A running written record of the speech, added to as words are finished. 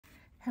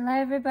Hello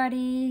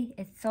everybody,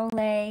 it's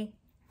Solae.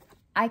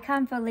 I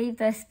can't believe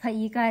this, but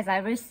you guys, I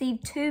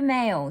received 2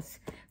 mails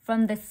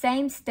from the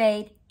same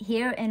state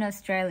here in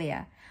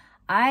Australia.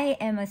 I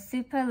am a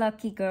super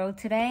lucky girl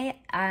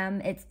today.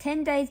 It's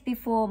 10 days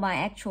before my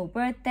actual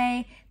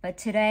birthday, but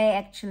today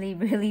actually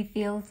really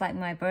feels like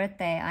my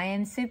birthday. I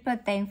am super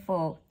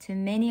thankful to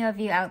many of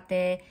you out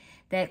there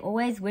that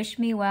always wish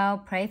me well,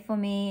 pray for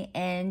me,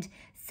 and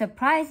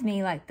surprise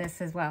me like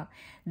this as well.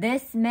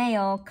 This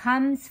mail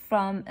comes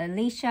from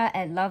Alicia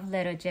at Love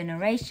Letter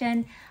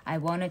Generation. I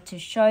wanted to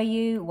show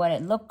you what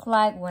it looked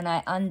like when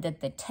I undid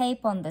the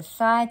tape on the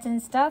sides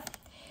and stuff.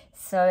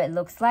 So it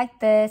looks like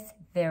this,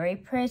 very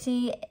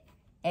pretty.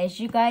 As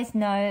you guys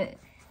know,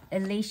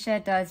 Alicia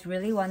does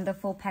really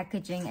wonderful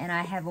packaging, and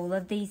I have all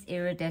of these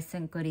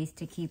iridescent goodies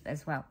to keep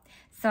as well.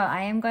 So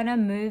I am going to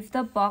move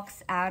the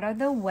box out of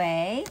the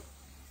way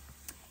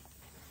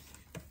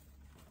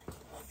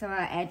so our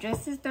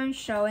addresses don't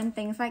show and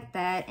things like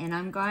that, and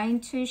I'm going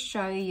to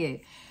show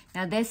you.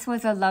 Now this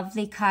was a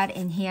lovely card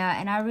in here,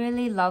 and I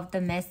really love the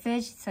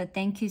message, so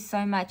thank you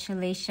so much,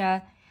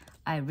 Alicia.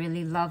 I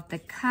really love the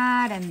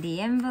card and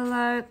the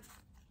envelope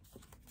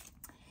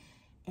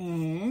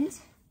and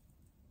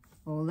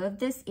all of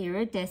this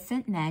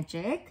iridescent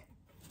magic.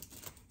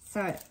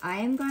 So I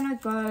am gonna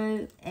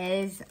go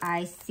as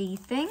I see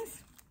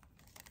things.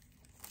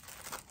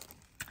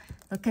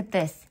 Look at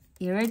this.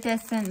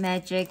 Iridescent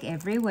magic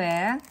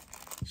everywhere.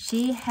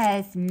 She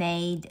has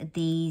made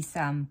these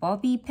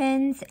bobby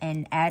pins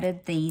and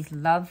added these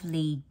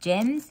lovely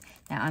gems.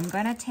 Now I'm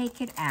going to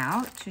take it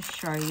out to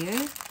show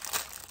you.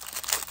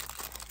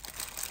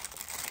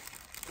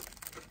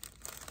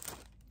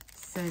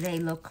 So they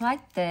look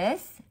like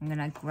this. I'm going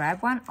to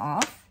grab one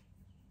off.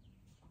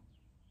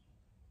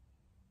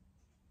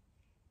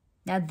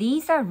 Now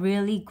these are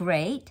really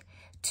great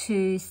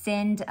to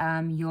send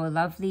your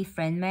lovely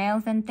friend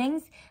mails and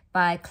things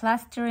by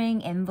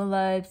clustering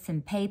envelopes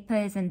and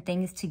papers and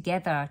things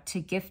together to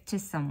gift to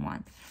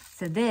someone.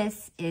 So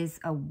this is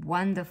a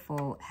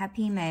wonderful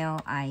happy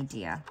mail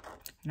idea.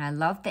 And I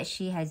love that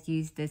she has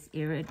used this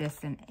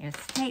iridescent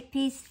tape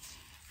piece,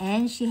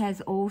 and she has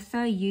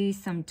also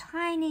used some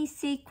tiny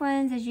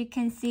sequins, as you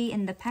can see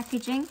in the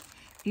packaging.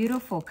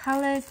 Beautiful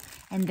colors.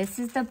 And this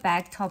is the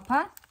bag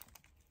topper.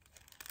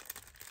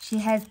 She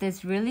has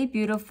this really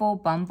beautiful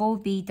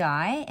bumblebee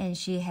die, and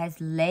she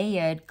has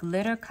layered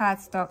glitter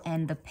cardstock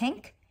and the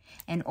pink,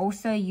 and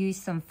also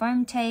used some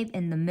foam tape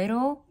in the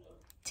middle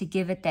to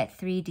give it that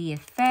 3D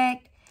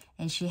effect.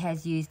 And she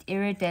has used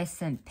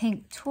iridescent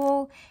pink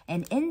tulle,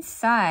 and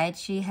inside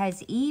she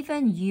has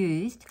even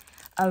used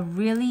a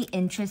really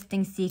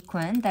interesting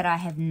sequin that I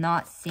have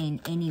not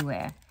seen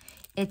anywhere.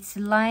 It's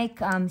like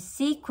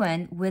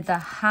sequin with a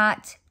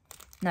heart,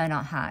 no,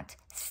 not heart,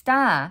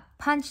 star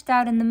punched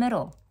out in the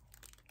middle.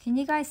 Can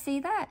you guys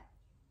see that?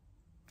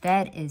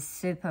 That is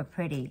super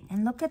pretty.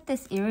 And look at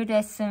this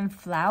iridescent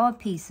flower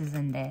pieces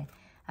in there.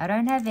 I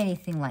don't have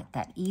anything like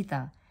that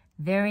either.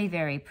 Very,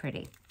 very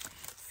pretty.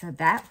 So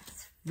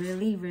that's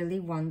really,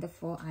 really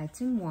wonderful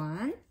item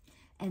 1.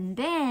 And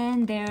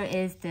then there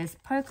is this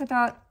polka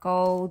dot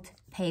gold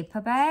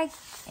paper bag.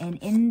 And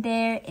in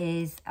there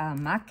is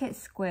Market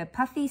Square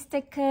puffy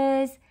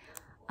stickers.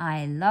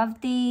 I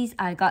love these.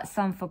 I got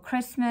some for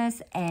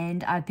Christmas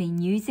and I've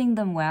been using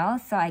them well,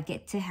 so I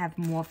get to have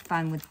more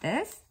fun with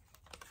this.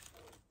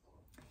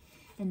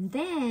 And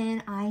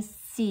then I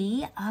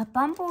see a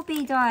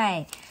bumblebee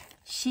die.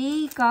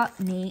 She got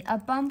me a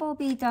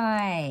bumblebee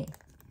die.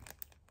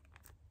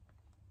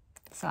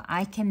 So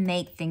I can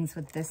make things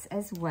with this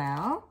as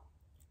well.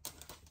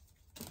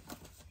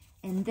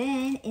 And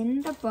then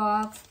in the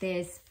box,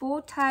 there's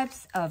 4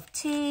 types of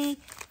tea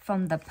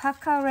from the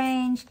Pucka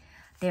range.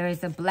 There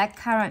is a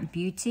Blackcurrant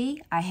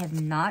Beauty. I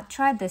have not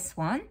tried this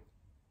one.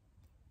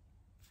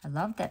 I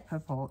love that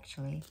purple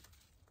actually.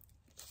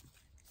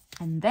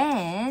 And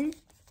then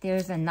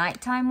there's a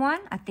nighttime one.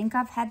 I think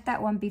I've had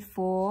that one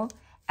before.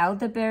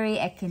 Elderberry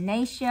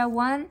Echinacea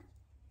one.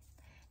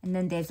 And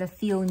then there's a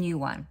Feel New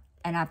one.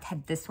 And I've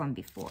had this one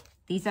before.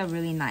 These are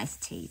really nice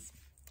teas.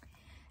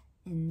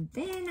 And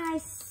then I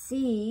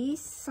see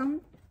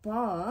some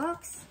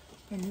box.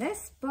 And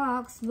this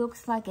box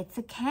looks like it's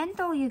a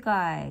candle, you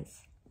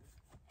guys.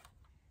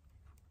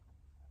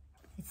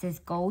 It says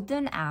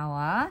Golden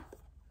Hour.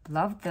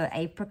 Love the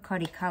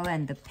apricot color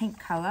and the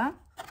pink color.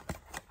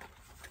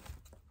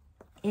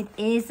 It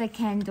is a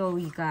candle,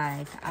 you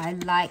guys. I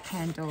like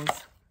candles.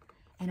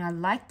 And I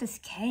like this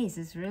case.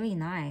 It's really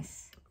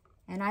nice.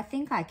 And I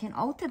think I can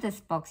alter this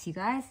box, you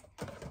guys.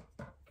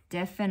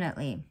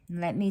 Definitely.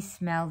 Let me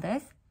smell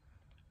this.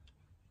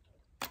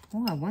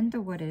 Oh, I wonder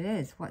what it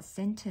is. What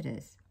scent it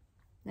is.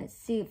 Let's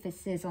see if it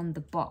says on the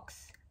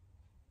box.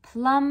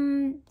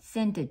 Plum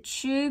scented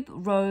tube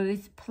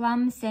rose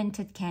plum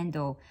scented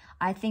candle.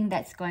 I think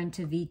that's going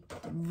to be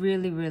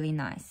really, really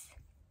nice.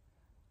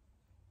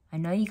 I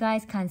know you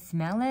guys can't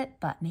smell it,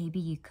 but maybe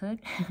you could.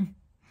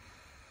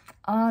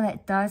 Oh,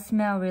 that does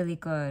smell really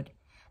good.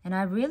 And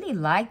I really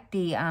like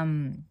the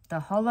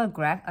not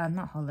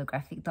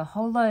holographic, the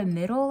hollow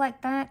middle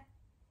like that.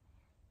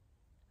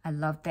 I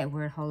love that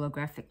word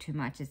holographic too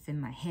much. It's in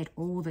my head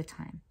all the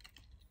time.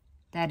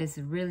 That is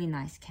a really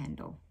nice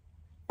candle.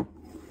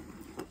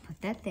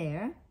 Put that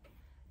there.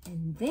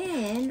 And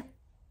then,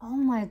 oh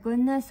my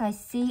goodness, I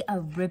see a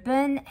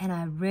ribbon and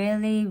I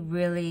really,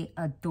 really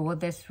adore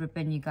this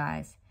ribbon, you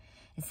guys.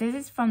 It says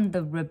it's from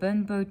the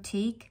Ribbon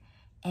Boutique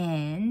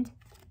and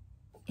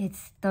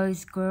it's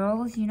those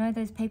girls, you know,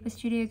 those Paper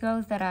Studio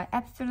girls that I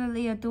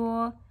absolutely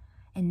adore.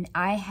 And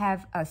I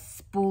have a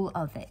spool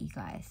of it, you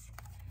guys.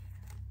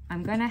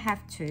 I'm gonna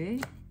have to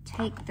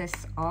take this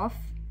off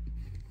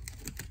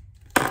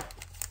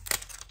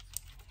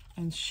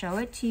and show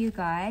it to you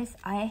guys.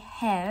 I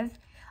have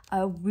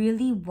a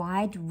really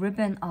wide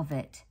ribbon of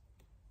it.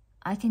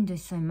 I can do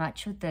so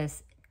much with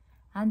this.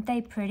 Aren't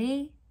they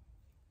pretty?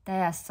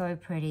 They are so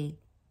pretty.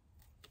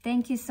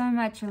 Thank you so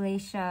much,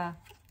 Alicia.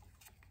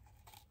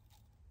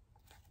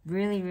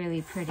 Really,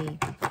 really pretty.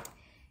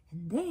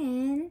 And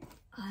then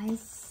I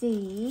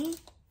see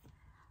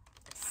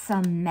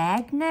some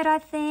magnet, I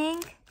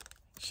think.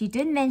 She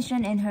did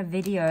mention in her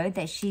video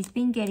that she's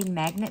been getting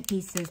magnet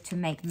pieces to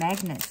make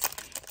magnets.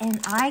 And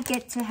I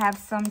get to have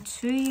some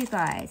too, you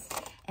guys.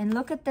 And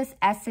look at this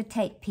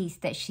acetate piece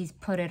that she's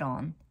put it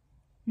on.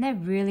 Isn't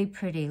that really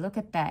pretty? Look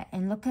at that.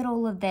 And look at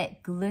all of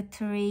that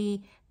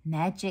glittery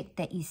magic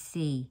that you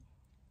see.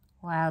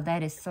 Wow,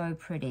 that is so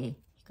pretty,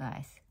 you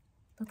guys.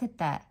 Look at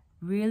that.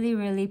 Really,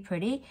 really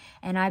pretty.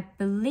 And I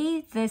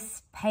believe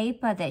this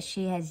paper that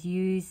she has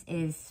used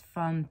is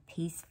from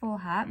Peaceful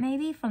Heart,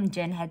 maybe, from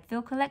Jen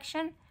Hadfield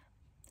collection.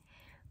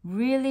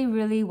 Really,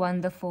 really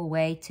wonderful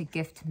way to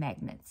gift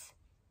magnets.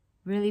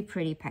 Really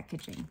pretty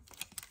packaging.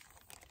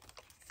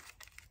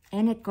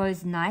 And it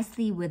goes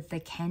nicely with the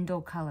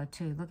candle color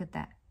too. Look at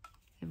that.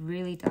 It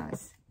really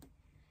does.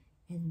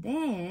 And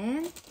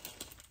then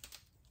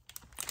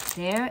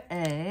there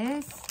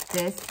is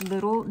this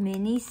little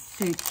mini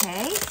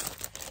suitcase.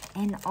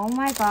 And oh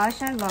my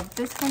gosh, I love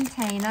this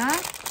container.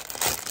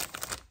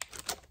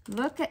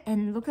 Look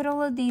at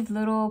all of these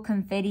little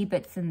confetti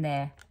bits in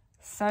there.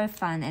 So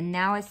fun. And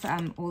now it's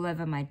all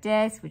over my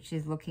desk, which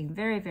is looking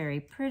very, very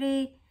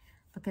pretty.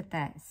 Look at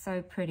that.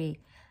 So pretty.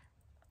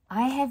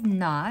 I have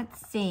not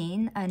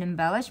seen an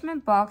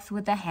embellishment box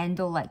with a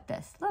handle like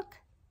this. Look.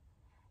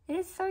 It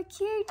is so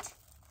cute.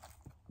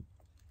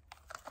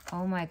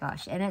 Oh my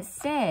gosh. And it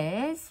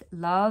says,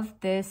 "Love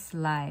this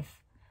life."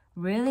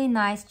 Really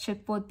nice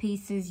chipboard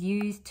pieces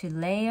used to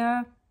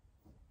layer.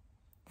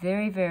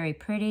 Very, very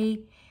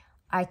pretty.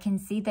 I can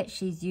see that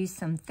she's used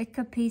some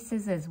thicker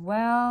pieces as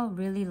well.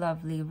 Really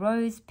lovely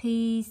rose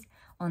piece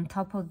on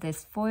top of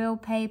this foil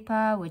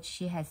paper, which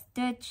she has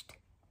stitched.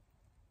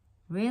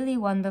 Really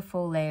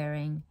wonderful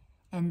layering.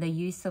 And the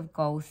use of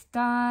gold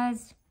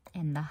stars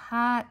and the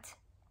heart.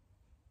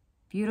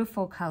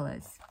 Beautiful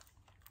colors.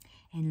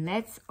 And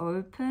let's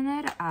open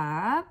it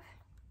up.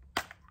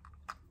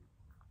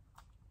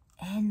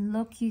 And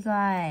look, you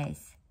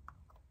guys.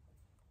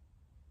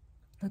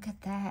 Look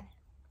at that.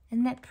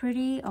 Isn't that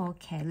pretty?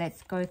 Okay,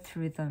 let's go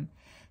through them.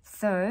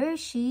 So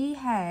she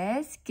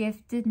has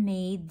gifted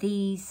me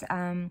these.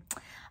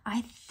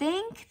 I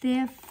think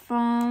they're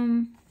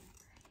from...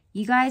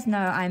 You guys know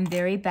I'm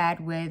very bad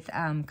with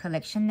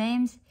collection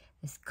names.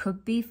 This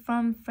could be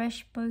from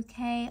Fresh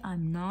Bouquet.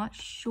 I'm not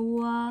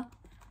sure.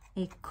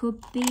 It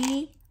could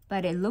be.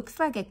 But it looks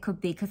like it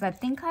could be because I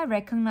think I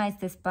recognize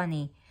this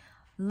bunny.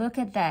 Look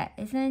at that.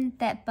 Isn't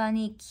that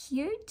bunny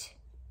cute?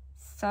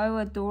 So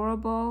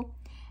adorable.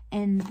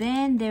 And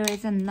then there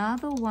is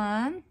another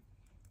one.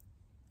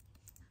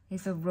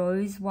 It's a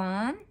rose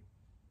one.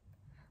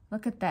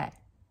 Look at that.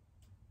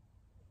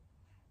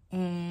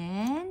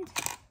 And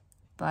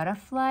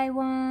butterfly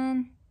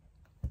one.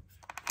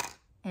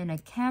 And a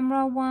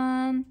camera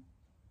one.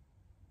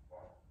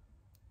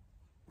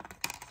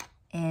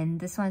 And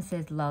this one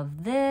says,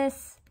 "Love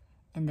this."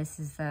 And this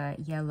is a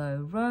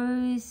yellow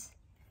rose.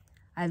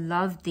 I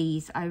love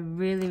these. I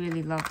really,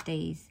 really love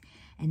these.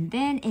 And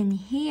then in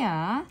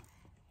here,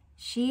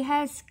 she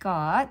has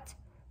got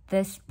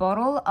this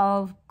bottle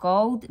of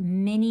gold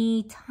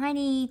mini,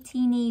 tiny,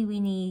 teeny,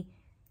 weeny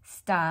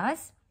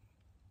stars.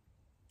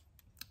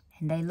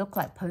 And they look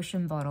like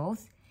potion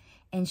bottles.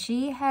 And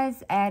she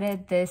has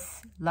added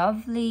this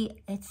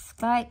lovely, it's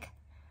like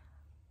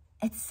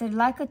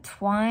a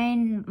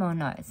twine. Well,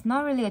 no, it's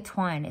not really a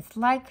twine. It's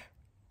like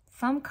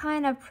some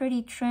kind of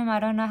pretty trim. I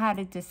don't know how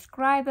to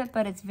describe it,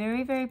 but it's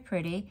very, very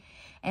pretty.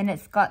 And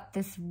it's got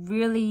this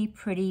really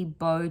pretty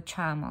bow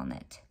charm on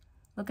it.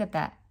 Look at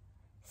that.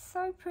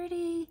 So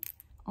pretty.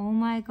 Oh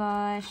my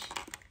gosh.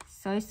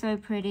 So, so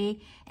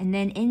pretty. And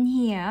then in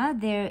here,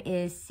 there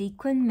is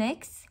sequin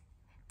mix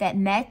that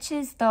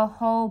matches the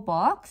whole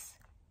box.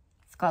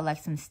 It's got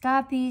like some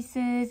star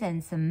pieces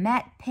and some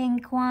matte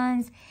pink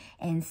ones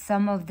and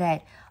some of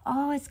that.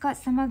 Oh, it's got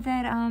some of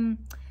that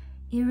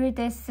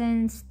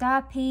iridescent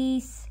star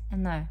piece.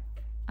 And no,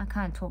 I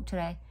can't talk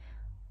today.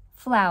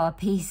 Flower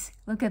piece.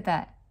 Look at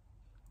that.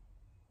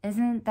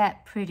 Isn't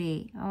that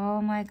pretty?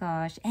 Oh my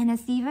gosh. And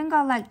it's even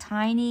got like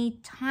tiny,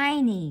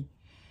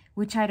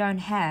 which I don't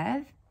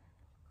have.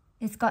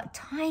 It's got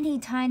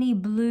tiny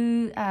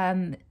blue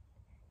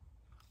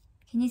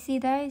Can you see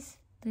those?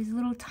 Those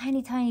little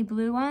tiny, tiny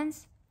blue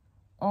ones?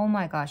 Oh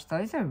my gosh,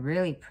 those are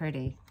really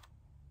pretty.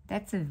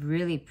 That's a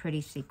really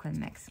pretty sequin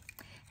mix.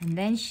 And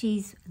then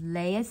she's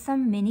layered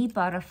some mini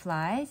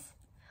butterflies.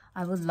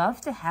 I would love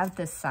to have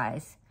this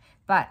size,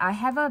 but I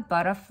have a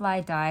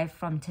butterfly die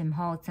from Tim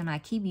Holtz and I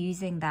keep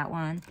using that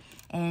one.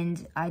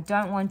 And I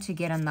don't want to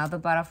get another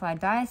butterfly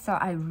die, so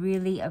I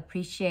really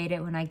appreciate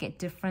it when I get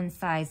different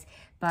size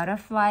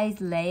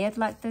butterflies layered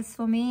like this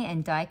for me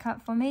and die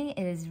cut for me.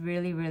 It is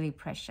really, really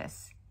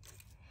precious.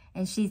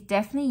 And she's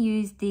definitely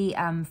used the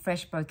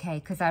fresh bouquet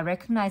because I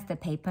recognize the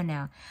paper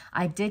now.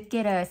 I did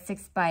get a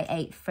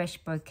 6x8 fresh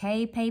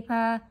bouquet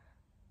paper,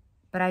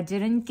 but I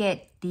didn't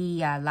get the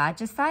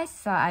larger size,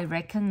 so I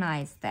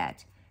recognize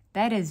that.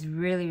 That is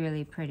really,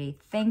 really pretty.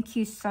 Thank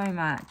you so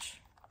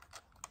much.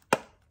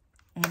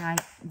 And I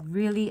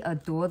really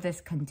adore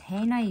this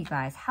container, you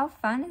guys. How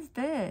fun is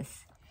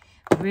this?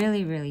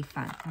 Really, really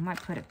fun. I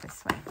might put it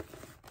this way.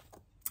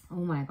 Oh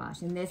my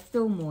gosh, and there's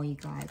still more, you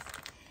guys.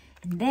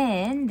 And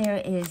then there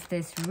is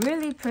this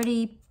really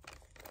pretty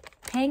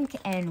pink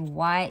and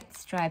white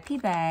stripy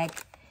bag.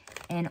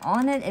 And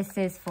on it, it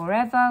says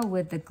Forever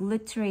with the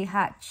glittery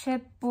heart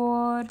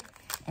chipboard.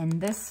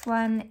 And this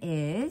one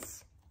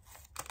is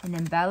an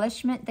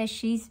embellishment that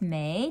she's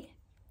made.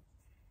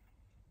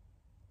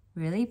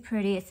 Really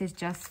pretty. It says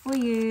just for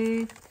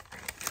you.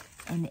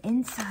 And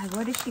inside,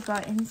 what has she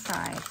got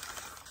inside?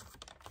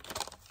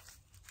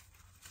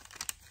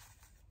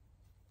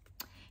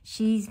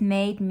 She's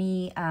made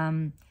me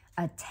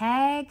a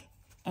tag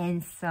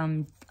and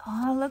some,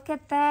 oh, look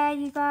at that,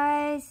 you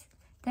guys.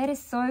 That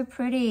is so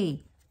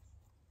pretty.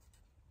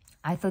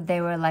 I thought they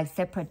were like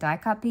separate die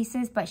cut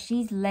pieces, but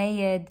she's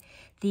layered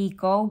the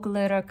gold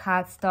glitter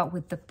cardstock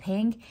with the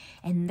pink.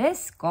 And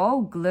this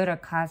gold glitter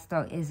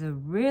cardstock is a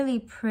really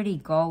pretty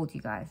gold,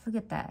 you guys. Look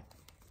at that.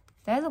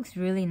 That looks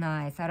really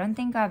nice. I don't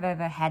think I've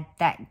ever had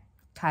that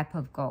type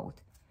of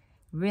gold.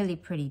 Really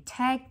pretty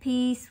tag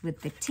piece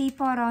with the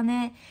teapot on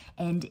it.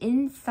 And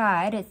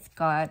inside it's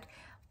got,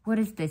 what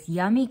is this?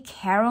 Yummy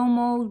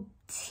caramel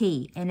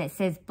tea. And it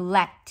says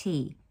black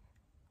tea.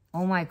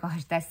 Oh my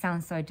gosh, that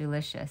sounds so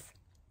delicious.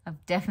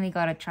 I've definitely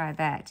got to try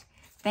that.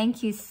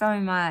 Thank you so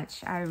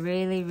much. I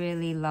really,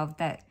 really love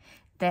that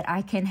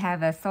I can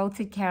have a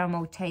salted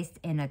caramel taste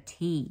in a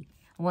tea.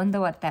 I wonder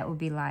what that would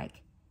be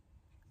like.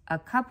 A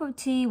cup of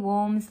tea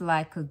warms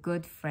like a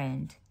good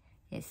friend.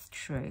 It's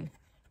true.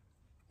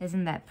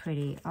 Isn't that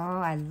pretty? Oh,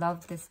 I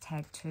love this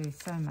tag too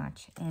so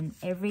much. And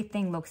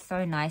everything looks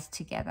so nice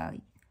together.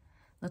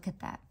 Look at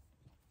that.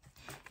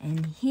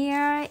 And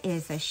here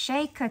is a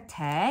shaker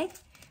tag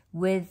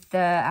with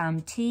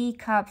the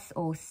teacups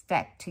all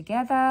stacked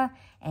together.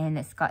 And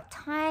it's got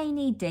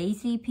tiny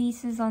daisy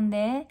pieces on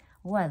there.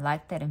 Oh, I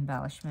like that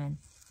embellishment.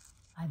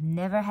 I've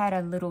never had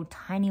a little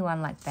tiny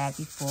one like that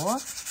before.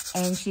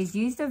 And she's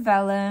used a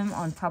vellum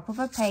on top of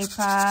a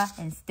paper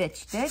and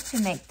stitched it to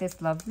make this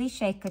lovely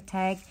shaker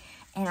tag.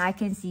 And I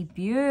can see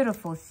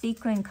beautiful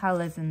sequin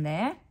colors in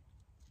there.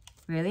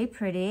 Really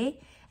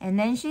pretty. And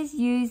then she's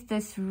used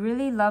this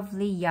really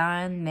lovely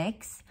yarn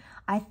mix.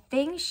 I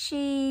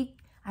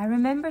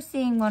remember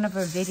seeing one of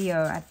her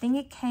video. I think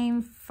it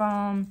came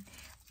from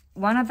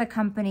one of the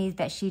companies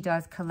that she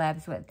does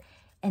collabs with.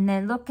 And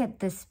then look at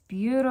this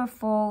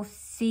beautiful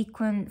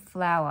sequin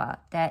flower.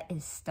 That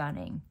is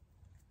stunning.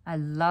 I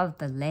love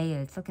the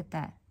layers. Look at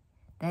that.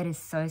 That is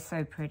so,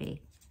 so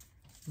pretty.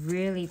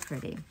 Really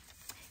pretty.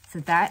 So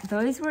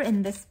those were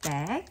in this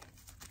bag.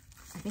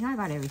 I think I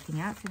got everything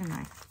out, didn't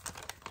I?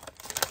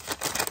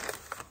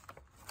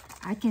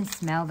 I can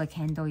smell the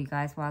candle, you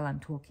guys, while I'm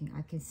talking.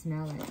 I can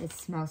smell it. It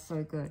smells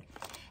so good.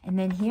 And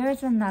then here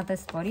is another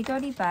Spotty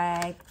Dotty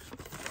bag.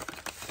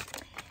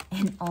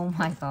 And oh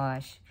my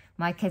gosh,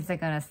 my kids are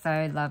going to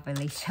so love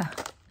Alicia.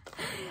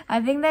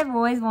 I think they've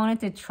always wanted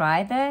to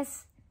try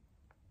this.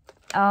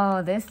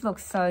 Oh, this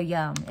looks so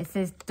yum. It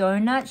says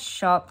Donut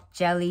Shop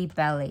Jelly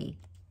Belly.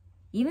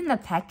 Even the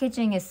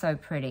packaging is so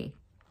pretty.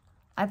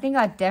 I think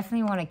I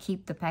definitely want to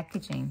keep the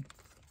packaging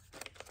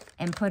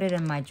and put it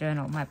in my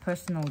journal, my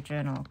personal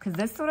journal. Because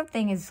this sort of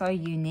thing is so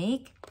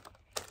unique.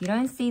 You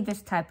don't see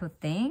this type of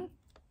thing.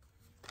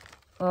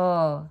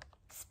 Oh,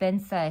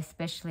 Spencer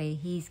especially,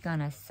 he's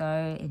gonna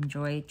so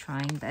enjoy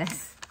trying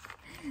this.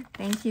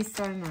 Thank you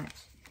so much.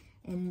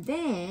 And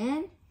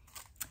then,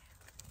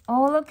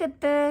 oh, look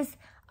at this.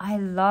 I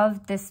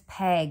love this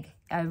peg.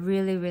 I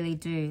really, really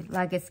do.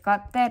 Like, it's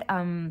got that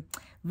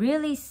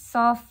really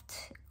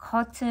soft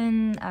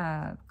cotton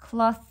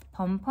cloth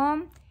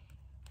pom-pom.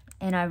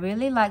 And I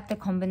really like the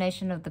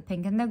combination of the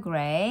pink and the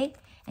gray.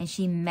 And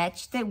she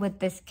matched it with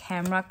this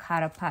camera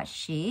cut-apart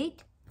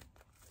sheet.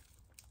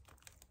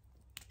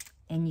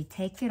 And you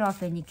take it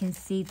off and you can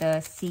see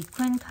the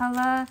sequin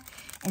color.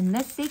 And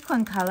this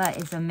sequin color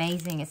is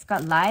amazing. It's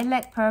got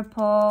lilac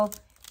purple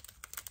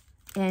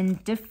in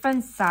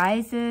different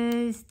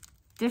sizes,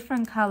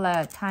 different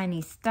color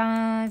tiny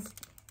stars,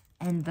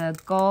 and the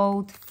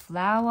gold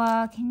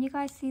flower. Can you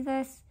guys see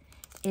this?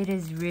 It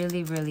is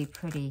really, really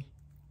pretty.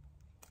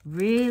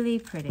 Really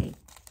pretty.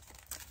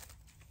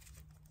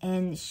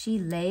 And she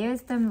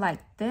layers them like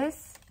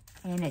this,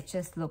 and it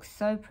just looks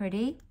so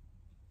pretty.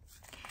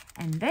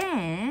 And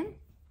then,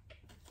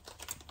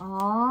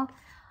 oh,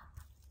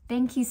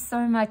 thank you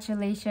so much,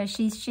 Alicia.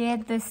 She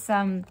shared this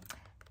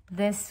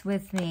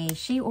with me.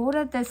 She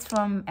ordered this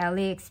from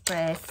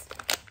AliExpress,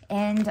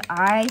 and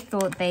I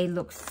thought they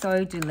looked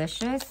so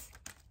delicious.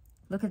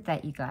 Look at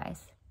that, you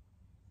guys.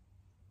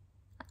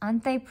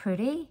 Aren't they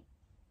pretty?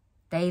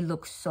 They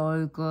look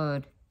so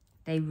good.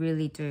 They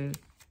really do.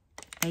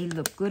 They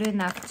look good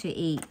enough to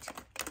eat.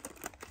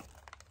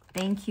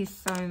 Thank you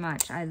so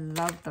much. I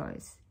love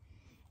those.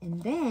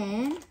 And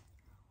then,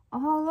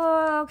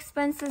 oh look,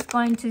 Spencer's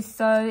going to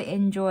so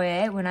enjoy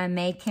it when I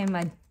make him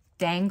a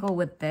dangle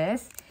with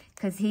this,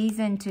 because he's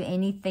into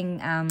anything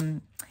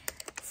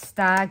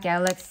star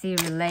galaxy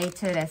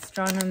related,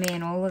 astronomy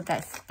and all of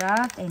that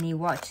stuff, and he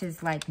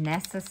watches like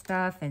NASA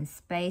stuff and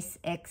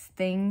SpaceX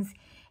things.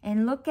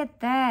 And look at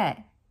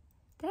that.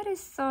 That is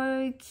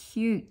so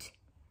cute.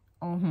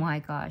 Oh my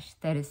gosh,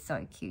 that is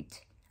so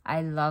cute.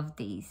 I love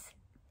these.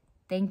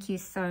 Thank you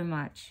so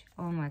much.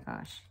 Oh my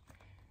gosh.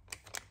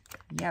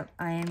 Yep,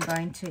 I am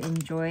going to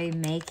enjoy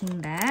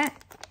making that.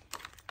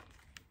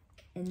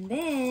 And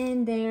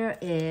then there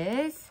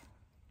is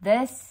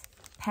this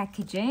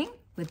packaging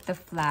with the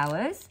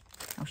flowers.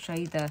 I'll show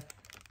you the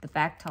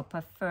back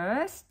topper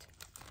first.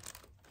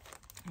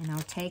 And I'll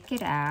take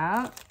it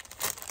out.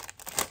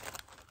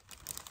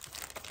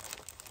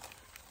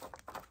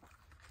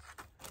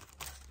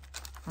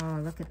 Oh,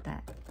 look at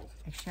that.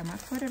 Actually, I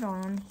might put it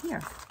on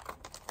here.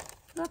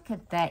 Look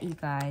at that, you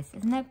guys.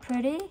 Isn't that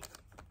pretty?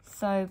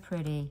 So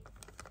pretty.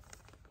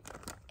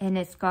 And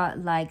it's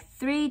got like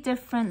 3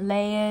 different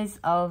layers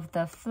of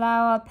the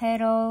flower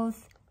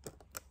petals.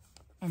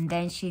 And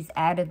then she's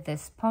added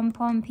this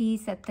pom-pom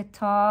piece at the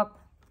top.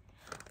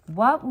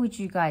 What would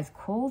you guys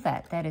call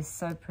that? That is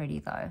so pretty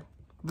though.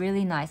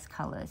 Really nice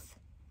colors.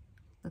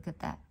 Look at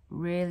that.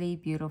 Really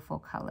beautiful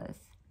colors.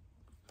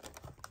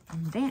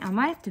 And then I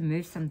might have to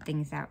move some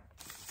things out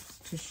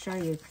to show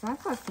you, because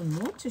I've got some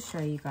more to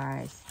show you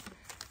guys.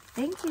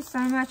 Thank you so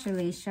much,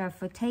 Alicia,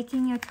 for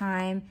taking your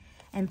time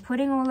and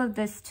putting all of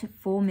this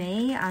for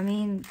me. I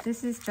mean,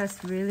 this is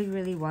just really,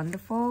 really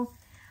wonderful.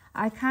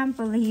 I can't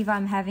believe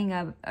I'm having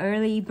an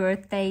early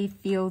birthday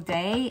field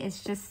day.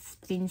 It's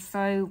just been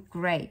so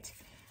great.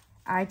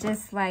 I'm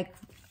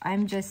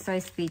just so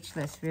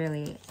speechless,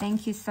 really.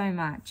 Thank you so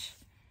much.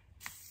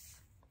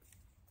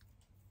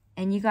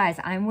 And you guys,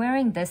 I'm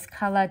wearing this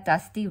color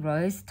Dusty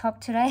Rose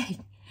top today.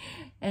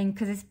 And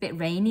because it's a bit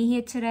rainy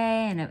here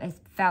today and it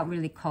felt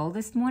really cold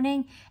this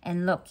morning.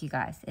 And look, you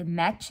guys, it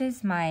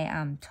matches my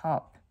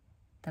top,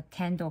 the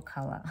candle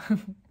color.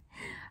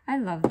 I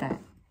love that.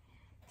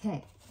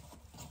 Okay.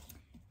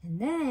 And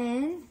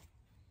then,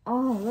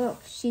 oh,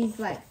 look, she's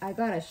like, I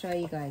gotta show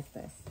you guys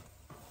this.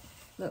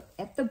 Look,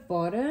 at the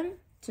bottom,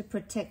 to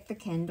protect the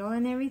candle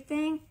and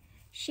everything,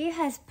 she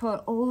has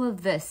put all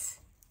of this.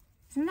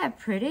 Isn't that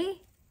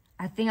pretty?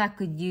 I think I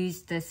could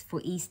use this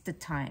for Easter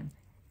time.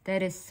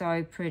 That is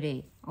so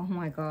pretty. Oh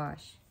my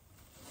gosh.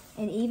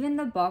 And even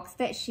the box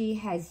that she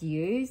has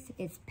used,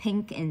 it's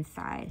pink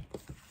inside.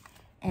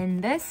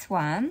 And this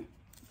one,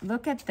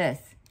 look at this.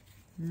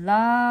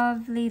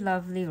 Lovely,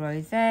 lovely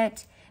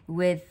rosette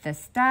with the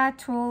star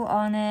tool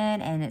on it.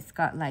 And it's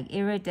got like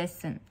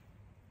iridescent.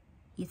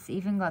 It's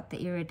even got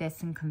the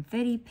iridescent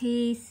confetti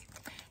piece.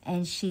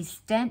 And she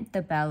stamped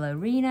the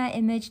ballerina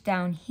image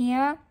down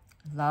here.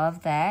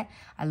 Love that.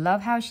 I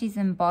love how she's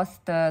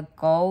embossed the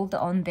gold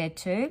on there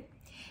too.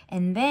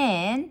 And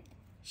then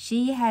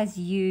she has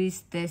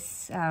used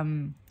this,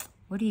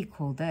 what do you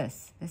call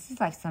this? This is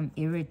like some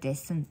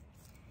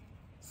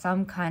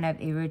kind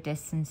of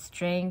iridescent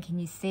string. Can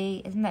you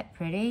see? Isn't that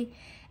pretty?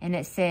 And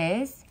it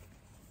says,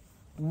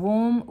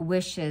 warm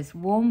wishes,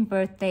 warm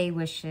birthday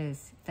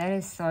wishes. That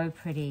is so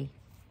pretty.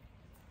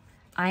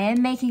 I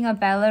am making a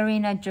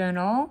ballerina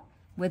journal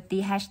with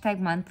the hashtag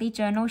monthly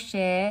journal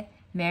share.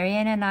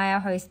 Marianne and I are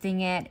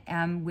hosting it.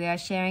 We are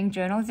sharing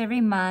journals every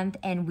month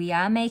and we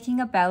are making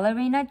a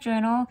ballerina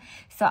journal.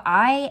 So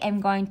I am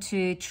going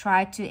to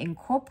try to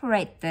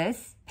incorporate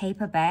this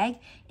paper bag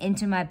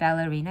into my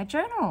ballerina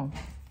journal.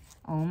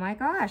 Oh my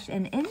gosh.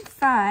 And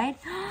inside,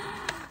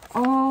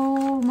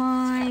 oh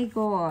my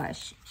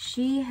gosh,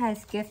 she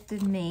has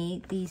gifted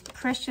me these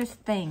precious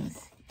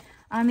things.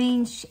 I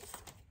mean,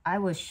 I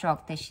was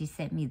shocked that she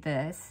sent me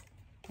this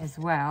as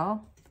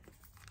well.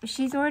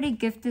 She's already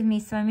gifted me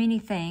so many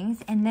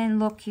things. And then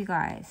look, you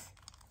guys.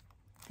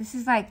 This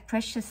is like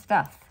precious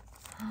stuff.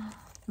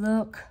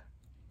 Look,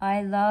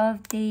 I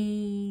love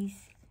these.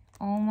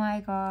 Oh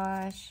my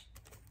gosh.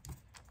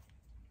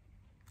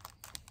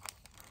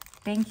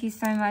 Thank you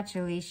so much,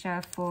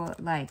 Alicia, for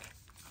like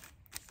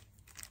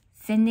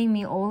sending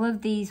me all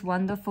of these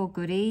wonderful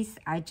goodies.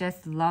 I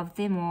just love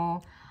them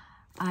all.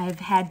 I've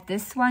had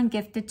this one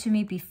gifted to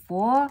me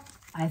before.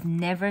 I've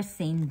never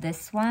seen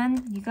this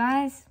one, you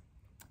guys.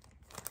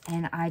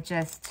 And I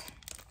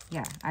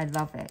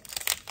love it.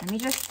 Let me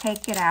just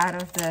take it out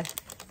of the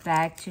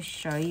bag to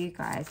show you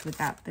guys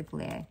without the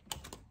glare.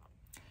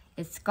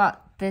 It's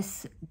got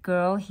this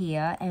girl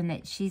here,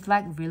 and she's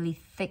like really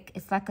thick.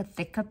 It's like a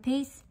thicker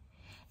piece,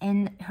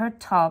 and her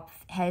top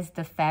has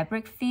the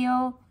fabric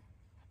feel,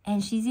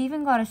 and she's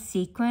even got a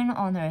sequin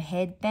on her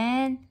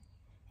headband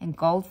and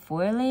gold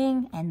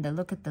foiling, and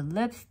look at the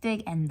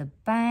lipstick and the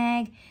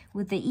bag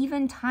with the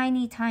even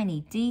tiny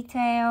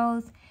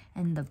details,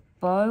 and the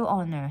bow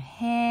on her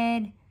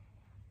head.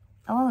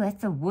 Oh,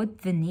 that's a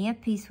wood veneer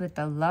piece with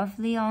the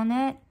lovely on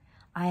it.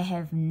 I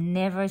have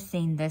never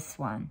seen this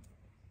one.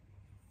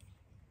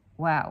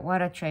 Wow,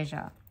 what a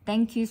treasure.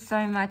 Thank you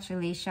so much,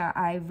 Alicia.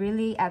 I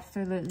really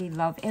absolutely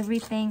love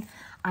everything.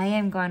 I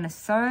am going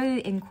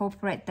to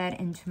incorporate that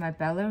into my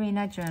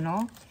ballerina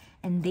journal.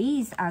 And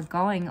these are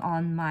going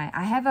on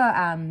I have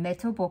a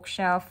metal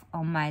bookshelf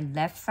on my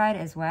left side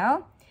as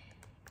well.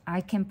 I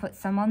can put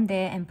some on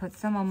there and put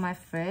some on my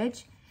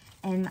fridge.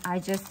 And I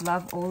just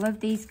love all of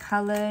these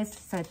colors.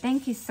 So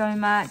thank you so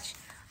much.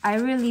 I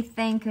really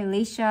thank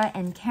Alicia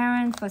and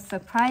Karen for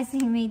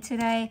surprising me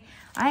today.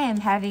 I am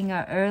having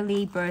an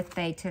early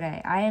birthday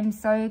today. I am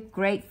so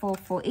grateful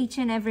for each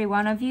and every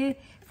one of you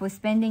for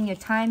spending your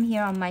time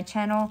here on my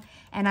channel.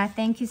 And I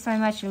thank you so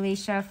much,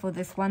 Alicia, for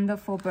this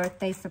wonderful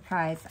birthday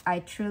surprise. I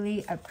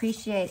truly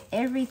appreciate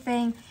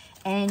everything,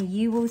 and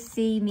you will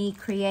see me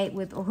create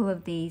with all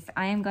of these.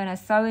 I am going to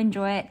so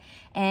enjoy it,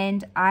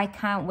 and I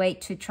can't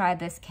wait to try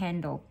this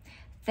candle.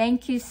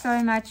 Thank you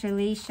so much,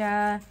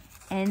 Alicia.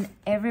 And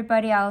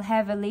everybody, I'll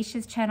have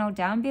Alicia's channel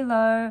down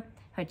below.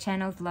 Her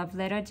channel's Love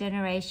Letter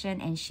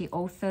Generation, and she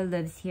also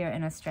lives here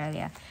in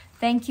Australia.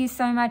 Thank you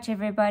so much,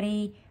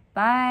 everybody.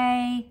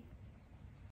 Bye.